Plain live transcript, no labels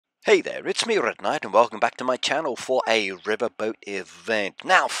Hey there, it's me R3DKNIGHT and welcome back to my channel for a riverboat event.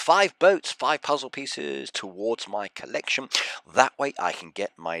 Now, 5 boats, 5 puzzle pieces towards my collection. That way I can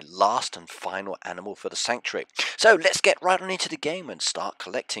get my last and final animal for the sanctuary. So let's get right on into the game and start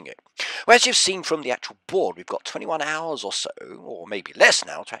collecting it. Well, as you've seen from the actual board, we've got 21 hours or so, or maybe less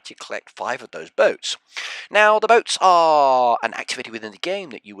now, to actually collect 5 of those boats. Now, the boats are an activity within the game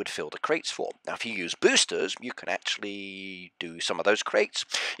that you would fill the crates for. Now, if you use boosters, you can actually do some of those crates.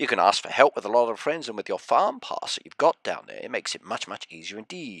 You can ask for help with a lot of friends, and with your farm pass that you've got down there, it makes it much easier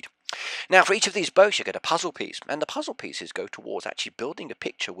indeed. Now, for each of these boats you get a puzzle piece, and the puzzle pieces go towards actually building a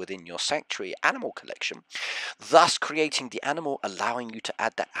picture within your sanctuary animal collection, thus creating the animal, allowing you to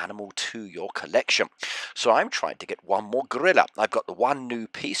add that animal to your collection. So I'm trying to get one more gorilla. I've got the one new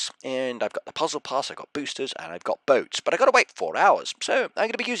piece, and I've got the puzzle pass, I've got boosters, and I've got boats, but I've got to wait 4 hours, so I'm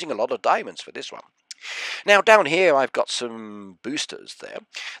going to be using a lot of diamonds for this one. Now down here I've got some boosters there.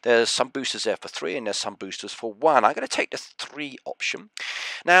 There's some boosters there for 3 and there's some boosters for 1. I'm going to take the 3 option.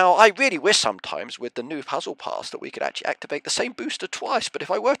 Now I really wish sometimes with the new puzzle pass that we could actually activate the same booster twice, but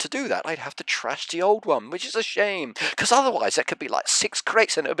if I were to do that I'd have to trash the old one, which is a shame, because otherwise that could be like 6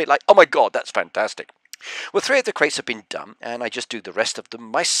 crates and it would be like, oh my god, that's fantastic. Well, 3 of the crates have been done, and I just do the rest of them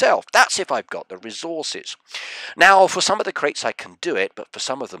myself. That's if I've got the resources. Now, for some of the crates I can do it, but for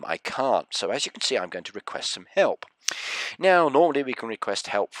some of them I can't. So as you can see, I'm going to request some help. Now, normally we can request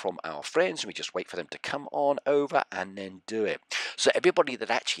help from our friends, and we just wait for them to come on over and then do it. So everybody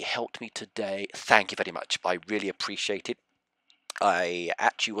that actually helped me today, thank you very much. I really appreciate it. I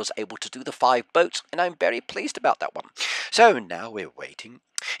actually was able to do the 5 boats, and I'm very pleased about that one. So now we're waiting.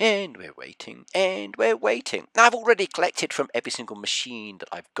 And we're waiting, and we're waiting. Now, I've already collected from every single machine that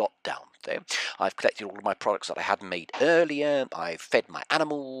I've got down there. I've collected all of my products that I had made earlier. I've fed my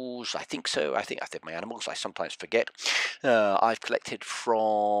animals. I think so. I think I fed my animals. I sometimes forget. I've collected from...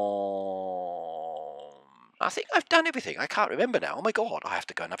 I think I've done everything. I can't remember now. Oh my god, I have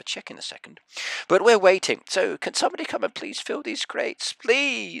to go and have a check in a second. But we're waiting. So can somebody come and please fill these crates?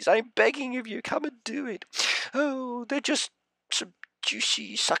 Please, I'm begging of you, come and do it. Oh, they're just some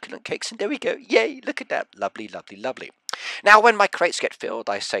juicy succulent cakes, and there we go. Yay, look at that. Lovely. Now, when my crates get filled,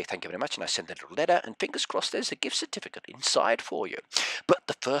 I say thank you very much, and I send a little letter, and fingers crossed there's a gift certificate inside for you. But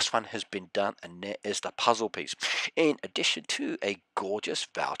the first one has been done, and there is the puzzle piece, in addition to a gorgeous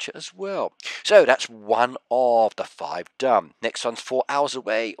voucher as well. So that's 1 of the 5 done. Next one's 4 hours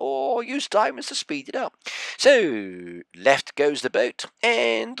away, or use diamonds to speed it up. So left goes the boat,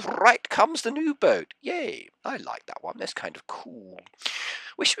 and right comes the new boat. Yay, I like that one. That's kind of cool.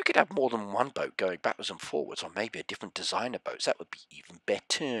 Wish we could have more than one boat going backwards and forwards, or maybe a different design of boats. That would be even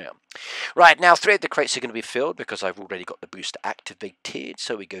better. Right, now 3 of the crates are going to be filled because I've already got the booster activated.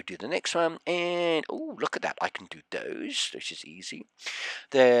 So we go do the next one, and oh, look at that. I can do those, which is easy.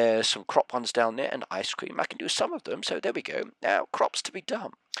 There's some crop ones down there and ice cream. I can do some of them, so there we go. Now, crops to be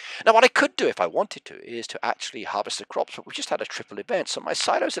done. Now, what I could do if I wanted to is to actually harvest the crops, but we just had a triple event, so my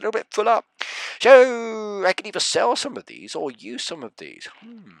silo's a little bit full up. So I could either sell some of these or use some of these.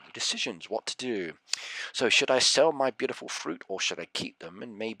 Decisions, what to do. So should I sell my beautiful fruit, or should I keep them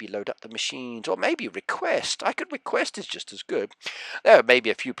and maybe load up the machines, or maybe request? I could request is just as good. There may be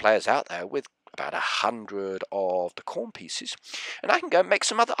a few players out there with about 100 of the corn pieces, and I can go and make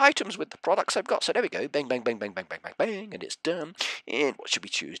some other items with the products I've got. So there we go, bang, and it's done. And what should we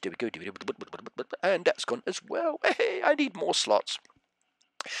choose? There we go, and that's gone as well. Hey, I need more slots.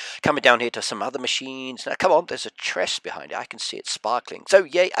 Coming down here to some other machines. Now, come on, there's a chest behind it. I can see it sparkling. So,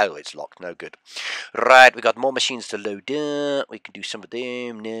 yay. Oh, it's locked. No good. Right, we got more machines to load up. We can do some of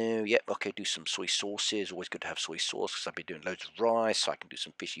them. No, yep. Okay, do some soy sauces. Always good to have soy sauce because I've been doing loads of rice, so I can do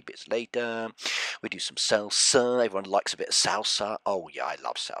some fishy bits later. We do some salsa. Everyone likes a bit of salsa. Oh, yeah, I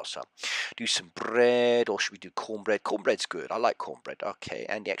love salsa. Do some bread, or should we do cornbread? Cornbread's good. I like cornbread. Okay,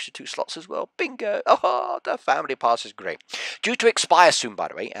 and the extra 2 slots as well. Bingo. Oh, the family pass is great. Due to expire soon, by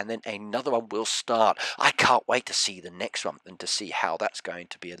the way, and then another one will start. I can't wait to see the next one and to see how that's going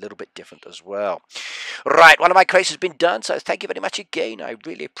to be a little bit different as well. Right, one of my crates has been done, so thank you very much again. I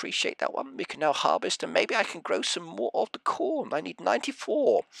really appreciate that one. We can now harvest, and maybe I can grow some more of the corn. I need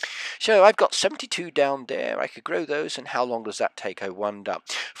 94. So I've got 72 down there. I could grow those, and how long does that take, I wonder?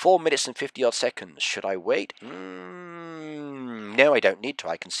 4 minutes and 50 odd seconds. Should I wait? No, I don't need to.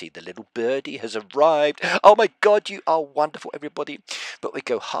 I can see the little birdie has arrived. Oh my god, you are wonderful, everybody. But we're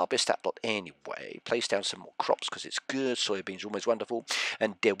we go, harvest that lot anyway. Place down some more crops because it's good. Soybeans are always wonderful.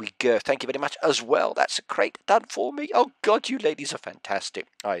 And there we go. Thank you very much as well. That's a crate done for me. Oh God, you ladies are fantastic.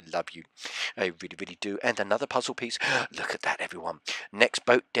 I love you. I really, really do. And another puzzle piece. Look at that, everyone. Next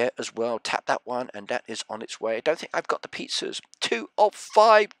boat there as well. Tap that one and that is on its way. I don't think I've got the pizzas. 2 of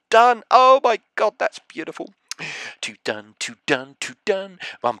 5 done. Oh my God, that's beautiful. 2 done, 2 done, 2 done.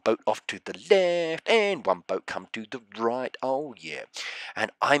 1 boat off to the left and 1 boat come to the right. Oh yeah. And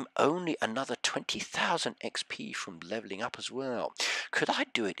I'm only another 20,000 XP from leveling up as well. Could I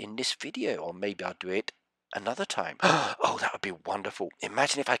do it in this video, or maybe I'll do it another time? Oh, that would be wonderful.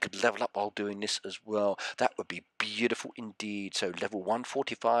 Imagine if I could level up while doing this as well. That would be beautiful indeed. So level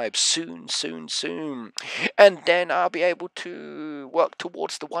 145 soon, soon, soon. And then I'll be able to work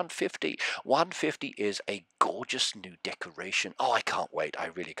towards the 150. 150 is a gorgeous new decoration. Oh, I can't wait. I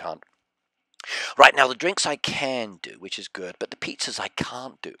really can't. Right, now the drinks I can do, which is good, but the pizzas I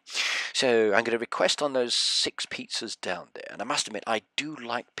can't do. So I'm going to request on those 6 pizzas down there. And I must admit, I do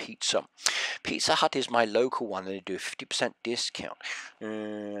like pizza. Pizza Hut is my local one, and they do a 50% discount.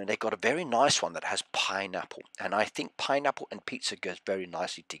 They've got a very nice one that has pineapple. And I think pineapple and pizza goes very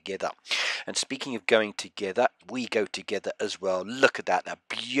nicely together. And speaking of going together, we go together as well. Look at that. That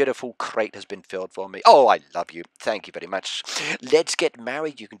beautiful crate has been filled for me. Oh, I love you. Thank you very much. Let's get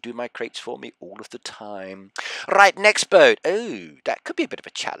married. You can do my crates for me all of the time. Right, next boat. Oh, that could be a bit of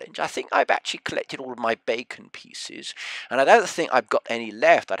a challenge. I think I've actually collected all of my bacon pieces, and I don't think I've got any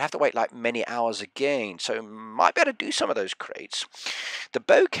left. I'd have to wait like many hours again, so might be able to do some of those crates. The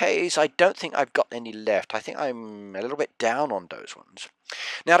bouquets, I don't think I've got any left. I think I'm a little bit down on those ones.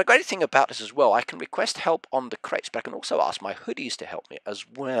 Now, the great thing about this as well, I can request help on the crates, but I can also ask my hoodies to help me as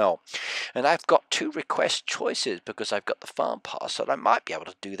well. And I've got 2 request choices because I've got the farm pass, so I might be able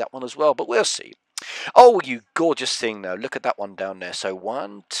to do that one as well, but we'll see. Oh, you gorgeous thing, though. Look at that one down there. So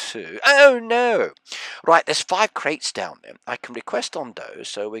 1, 2. Oh, no. Right, there's 5 crates down there. I can request on those.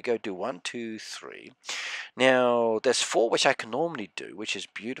 So we go do 1, 2, 3. Now, there's 4 which I can normally do, which is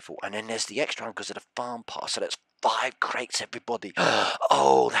beautiful. And then there's the extra one because of the farm pass. So that's 5 crates, everybody.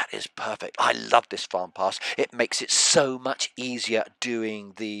 Oh, that is perfect. I love this farm pass. It makes it so much easier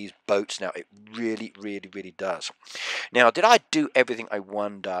doing these boats now. It really, really, really does. Now, did I do everything, I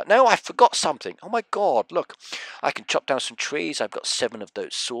wonder? No, I forgot something. Oh my God, look. I can chop down some trees. I've got 7 of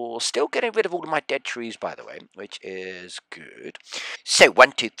those saws. Still getting rid of all of my dead trees, by the way, which is good. So,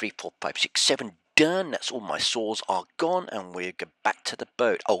 1, 2, 3, 4, 5, 6, 7. Done. That's all my saws are gone, and we'll go back to the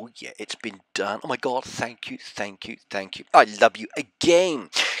boat. Oh yeah, it's been done. Oh my God, thank you, thank you, thank you. I love you again.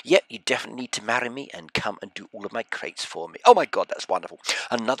 Yep, you definitely need to marry me and come and do all of my crates for me. Oh my God, that's wonderful.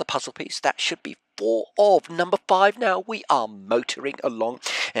 Another puzzle piece. That should be 4 of number 5 now. We are motoring along,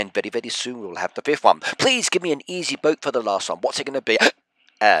 and very, very soon we'll have the 5th one. Please give me an easy boat for the last one. What's it going to be?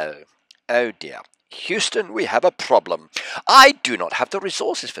 Oh dear. Houston, we have a problem. I do not have the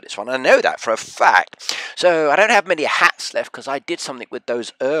resources for this one. I know that for a fact. So I don't have many hats left because I did something with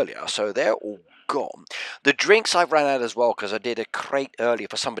those earlier. So they're all gone. The drinks I've run out as well because I did a crate earlier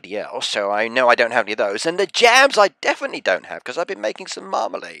for somebody else. So I know I don't have any of those. And the jams I definitely don't have because I've been making some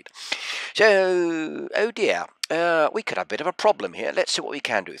marmalade. So, oh dear. We could have a bit of a problem here. Let's see what we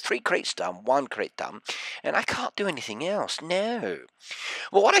can do. 3 crates done, 1 crate done, and I can't do anything else. No.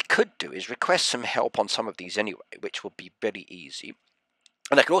 Well, what I could do is request some help on some of these anyway, which will be very easy.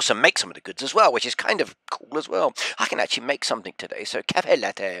 And I can also make some of the goods as well, which is kind of cool as well. I can actually make something today. So, cafe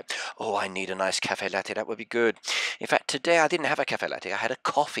latte. Oh, I need a nice cafe latte. That would be good. In fact, today I didn't have a cafe latte. I had a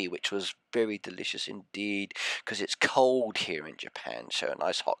coffee, which was very delicious indeed, because it's cold here in Japan. So, a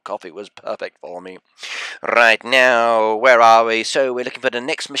nice hot coffee was perfect for me. Right now, where are we? So, we're looking for the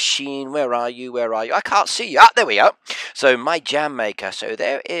next machine. Where are you? Where are you? I can't see you. Ah, there we are. So, my jam maker. So,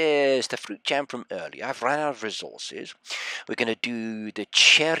 there is the fruit jam from earlier. I've run out of resources. We're going to do the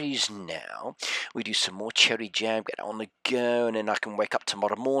cherries now. We do some more cherry jam, get on the go, and then I can wake up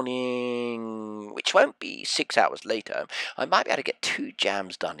tomorrow morning, which won't be 6 hours later. I might be able to get 2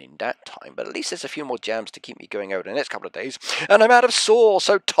 jams done in that time, but at least there's a few more jams to keep me going over the next couple of days. And I'm out of sauce,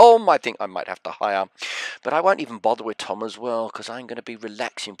 so Tom I think I might have to hire. But I won't even bother with Tom as well, because I'm going to be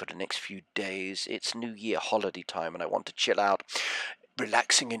relaxing for the next few days. It's New Year holiday time, and I want to chill out.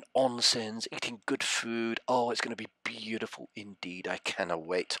 Relaxing in onsens, eating good food. Oh, it's going to be beautiful indeed. I cannot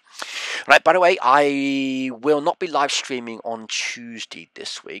wait. Right, by the way, I will not be live streaming on Tuesday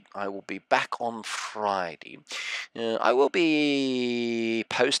this week. I will be back on Friday. I will be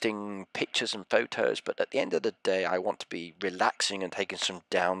posting pictures and photos, but at the end of the day, I want to be relaxing and taking some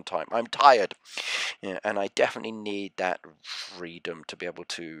downtime. I'm tired, and I definitely need that freedom to be able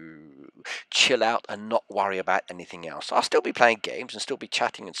to chill out and not worry about anything else. I'll still be playing games and still be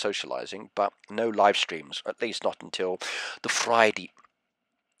chatting and socializing, but no live streams, at least not until the Friday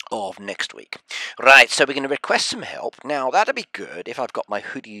of next week. Right, so we're going to request some help. Now, that'd be good if I've got my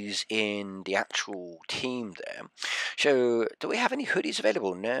hoodies in the actual team there. So, do we have any hoodies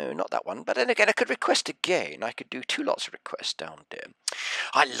available? No, not that one. But then again, I could request again. I could do 2 lots of requests down there.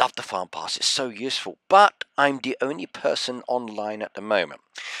 I love the farm pass. It's so useful. But I'm the only person online at the moment.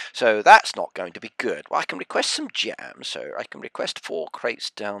 So, that's not going to be good. Well, I can request some jams. So, I can request 4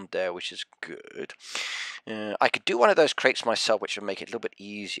 crates down there, which is good. I could do one of those crates myself, which would make it a little bit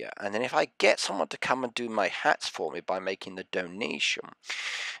easier. And then if I get someone to come and do my hats for me by making the donation,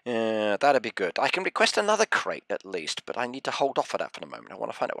 that'd be good. I can request another crate at least, but I need to hold off on that for the moment. I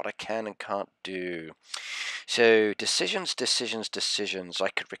want to find out what I can and can't do. So, decisions. I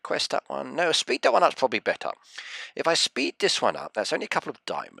could request that one. No, speed that one up's probably better. If I speed this one up, that's only a couple of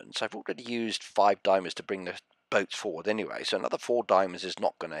diamonds. I've already used 5 diamonds to bring the boats forward anyway, so another 4 diamonds is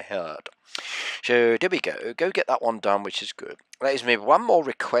not going to hurt. So there we go. Go get that one done, which is good. That leaves me one more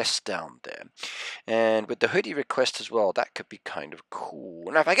request down there, and with the hoodie request as well, that could be kind of cool.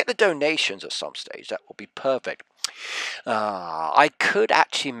 Now, if I get the donations at some stage, that will be perfect. I could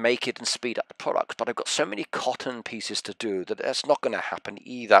actually make it and speed up the products, but I've got so many cotton pieces to do that that's not going to happen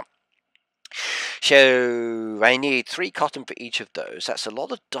either. So I need 3 cotton for each of those. That's a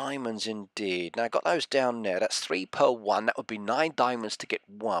lot of diamonds indeed. Now I got those down there. That's 3 per one. That would be 9 diamonds to get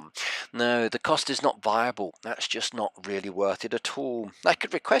 1. No, the cost is not viable. That's just not really worth it at all. I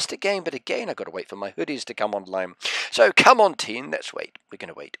could request again, but again I've got to wait for my hoodies to come online. So come on, team. Let's wait. We're going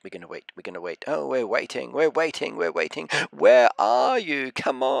to wait. We're going to wait. We're going to wait. Oh, we're waiting. We're waiting. We're waiting. Where are you?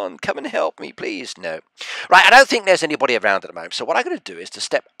 Come on. Come and help me, please. No. Right, I don't think there's anybody around at the moment. So what I'm going to do is to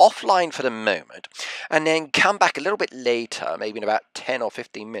step offline for the moment and then come back a little bit later, maybe in about 10 or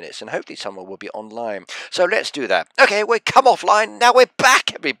 15 minutes, and hopefully someone will be online. So let's do that. Okay, we come offline. Now we're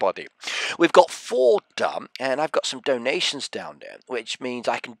back, everybody. We've got 4 done, and I've got some donations down there, which means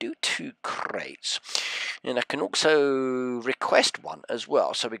I can do 2 crates. And I can also request one as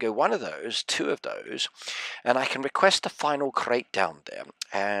well. So we go 1 of those, 2 of those, and I can request the final crate down there,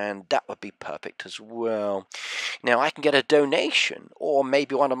 and that would be perfect as well. Now I can get a donation, or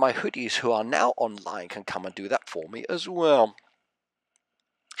maybe one of my hoodies who are now online can come and do that for me as well.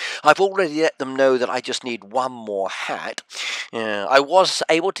 I've already let them know that I just need 1 more hat. I was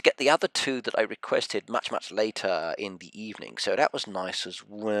able to get the other 2 that I requested much later in the evening, so that was nice as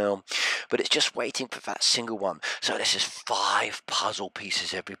well. But it's just waiting for that single one. So this is 5 puzzle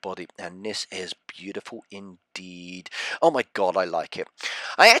pieces, everybody, and this is beautiful indeed. Oh my god, I like it.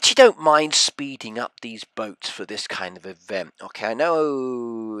 I actually don't mind speeding up these boats for this kind of event. Okay, I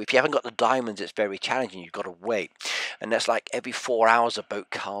know if you haven't got the diamonds, it's very challenging. You've got to wait, and that's like every 4 hours a boat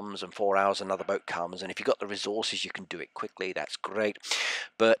comes, and 4 hours another boat comes. And if you've got the resources, you can do it quickly. That's great.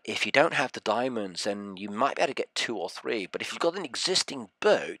 But if you don't have the diamonds, then you might be able to get 2 or 3. But if you've got an existing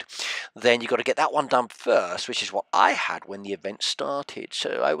boat, then you've got to get that one done first, which is what I had when the event started.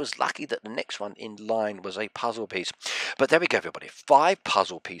 So I was lucky that the next one in line was a puzzle piece. But there we go, everybody. 5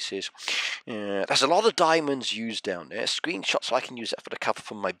 puzzle pieces. There's a lot of diamonds used down there. Screenshots, so I can use that for the cover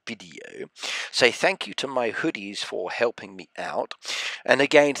for my video. Say thank you to my hoodies for helping me out. And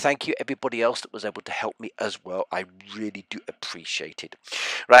again, thank you everybody else that was able to help me as well. I really do appreciate it.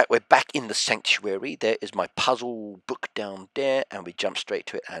 Right, we're back in the sanctuary. There is my puzzle book down there, and we jump straight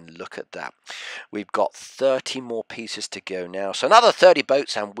to it, and look at that. We've got 30 more pieces to go now. So another 30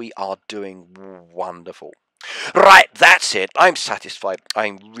 boats, and we are doing wonderful. Right, that's it. I'm satisfied.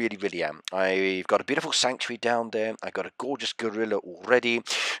 I really am. I've got a beautiful sanctuary down there. I've got a gorgeous gorilla already.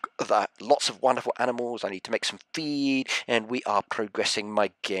 Lots of wonderful animals. I need to make some feed, and we are progressing my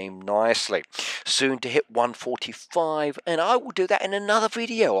game nicely. Soon to hit 145, and I will do that in another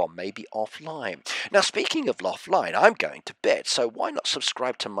video, or maybe offline. Now, speaking of offline, I'm going to bed, so why not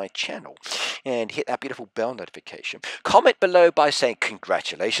subscribe to my channel and hit that beautiful bell notification. Comment below by saying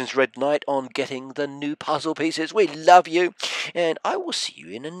congratulations, Red Knight, on getting the new puzzle pieces. We love you, and I will see you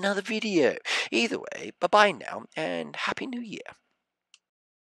in another video. Either way, bye bye now, and Happy New Year.